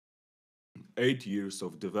8 years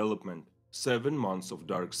of development, 7 months of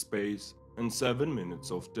dark space, and 7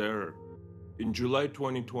 minutes of terror. In July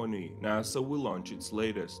 2020, NASA will launch its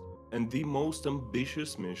latest and the most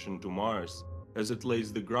ambitious mission to Mars, as it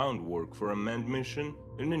lays the groundwork for a manned mission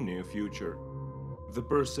in the near future. The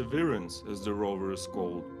Perseverance, as the rover is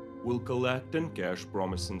called, will collect and cache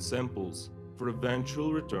promising samples for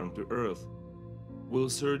eventual return to Earth.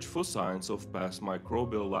 We'll search for signs of past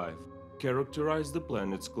microbial life, characterize the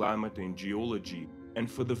planet's climate and geology, and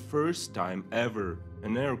for the first time ever,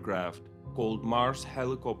 an aircraft called Mars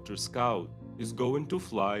Helicopter Scout is going to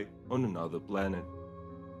fly on another planet.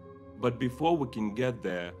 But before we can get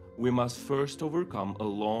there, we must first overcome a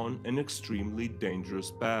long and extremely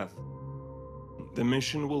dangerous path. The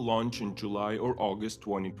mission will launch in July or August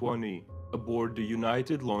 2020 aboard the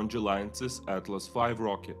United Launch Alliance's Atlas V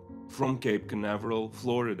rocket from Cape Canaveral,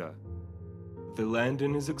 Florida. The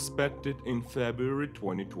landing is expected in February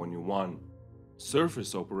 2021.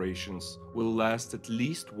 Surface operations will last at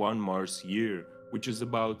least one Mars year, which is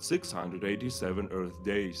about 687 Earth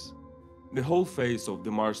days. The whole phase of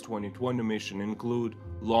the Mars 2020 mission include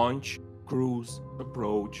launch, cruise,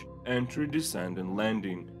 approach, entry, descent and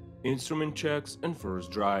landing, instrument checks and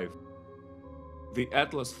first drive. The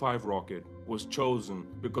Atlas V rocket was chosen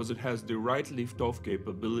because it has the right liftoff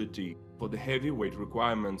capability for the heavyweight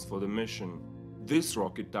requirements for the mission. This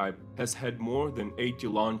rocket type has had more than 80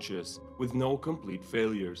 launches with no complete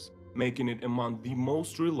failures, making it among the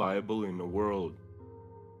most reliable in the world.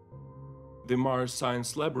 The Mars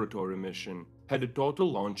Science Laboratory mission had a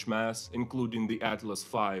total launch mass, including the Atlas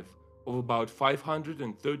V, of about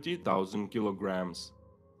 530,000 kilograms.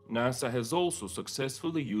 NASA has also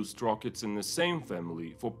successfully used rockets in the same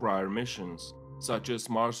family for prior missions, such as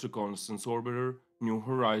Mars Reconnaissance Orbiter, New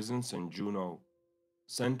Horizons and Juno.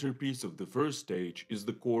 Centerpiece of the first stage is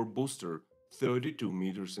the core booster, 32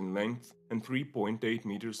 meters in length and 3.8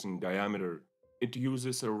 meters in diameter. It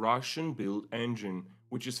uses a Russian-built engine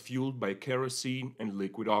which is fueled by kerosene and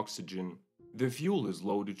liquid oxygen. The fuel is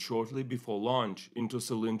loaded shortly before launch into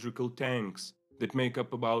cylindrical tanks that make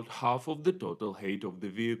up about half of the total height of the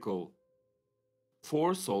vehicle.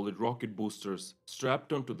 4 solid rocket boosters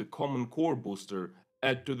strapped onto the common core booster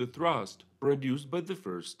add to the thrust produced by the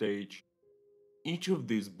first stage. Each of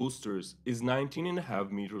these boosters is 19.5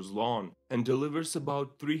 meters long and delivers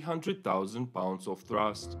about 300,000 pounds of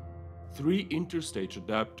thrust. 3 interstage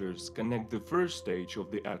adapters connect the first stage of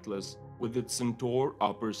the Atlas with its Centaur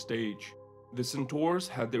upper stage. The Centaurs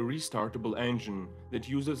had a restartable engine that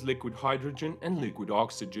uses liquid hydrogen and liquid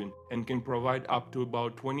oxygen and can provide up to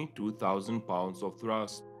about 22,000 pounds of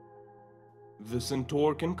thrust. The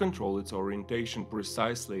Centaur can control its orientation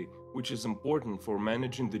precisely, which is important for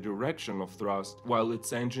managing the direction of thrust while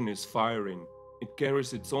its engine is firing. It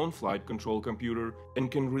carries its own flight control computer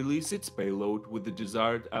and can release its payload with the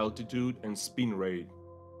desired altitude and spin rate.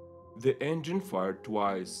 The engine fired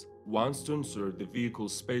twice, once to insert the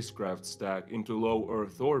vehicle's spacecraft stack into low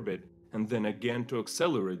Earth orbit, and then again to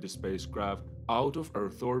accelerate the spacecraft out of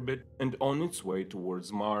Earth orbit and on its way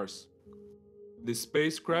towards Mars. The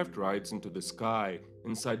spacecraft rides into the sky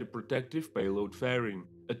inside a protective payload fairing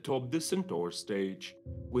atop the Centaur stage.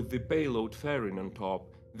 With the payload fairing on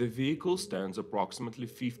top, the vehicle stands approximately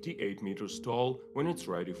 58 meters tall when it's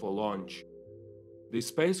ready for launch. The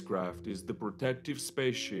spacecraft is the protective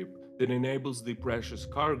spaceship that enables the precious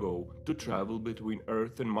cargo to travel between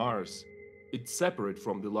Earth and Mars. It's separate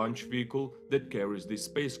from the launch vehicle that carries the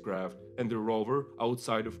spacecraft and the rover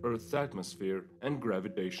outside of Earth's atmosphere and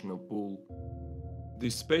gravitational pull. The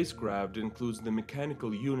spacecraft includes the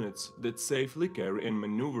mechanical units that safely carry and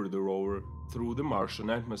maneuver the rover through the Martian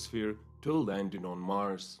atmosphere to a landing on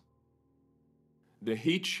Mars. The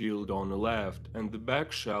heat shield on the left and the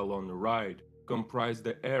back shell on the right comprise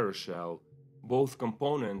the air shell. Both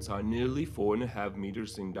components are nearly 4.5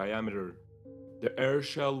 meters in diameter. The air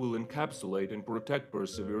shell will encapsulate and protect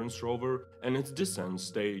Perseverance rover and its descent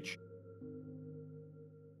stage.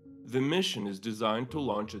 The mission is designed to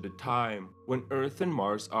launch at a time when Earth and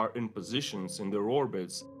Mars are in positions in their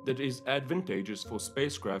orbits that is advantageous for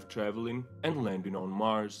spacecraft traveling and landing on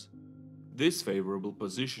Mars. This favorable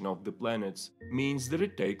position of the planets means that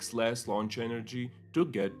it takes less launch energy to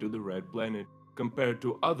get to the red planet, compared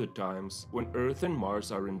to other times when Earth and Mars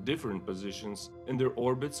are in different positions in their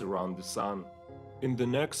orbits around the Sun. In the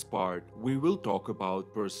next part, we will talk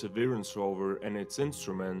about Perseverance rover and its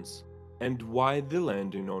instruments, and why the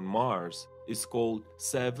landing on Mars is called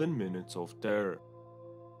 7 minutes of terror.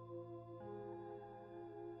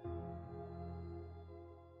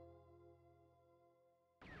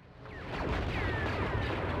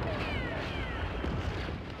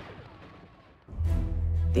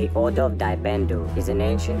 The Order of Daibendu is an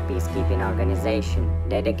ancient peacekeeping organization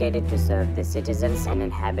dedicated to serve the citizens and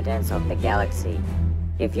inhabitants of the galaxy.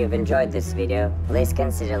 If you've enjoyed this video, please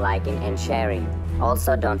consider liking and sharing.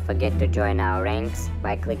 Also, don't forget to join our ranks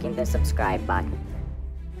by clicking the subscribe button.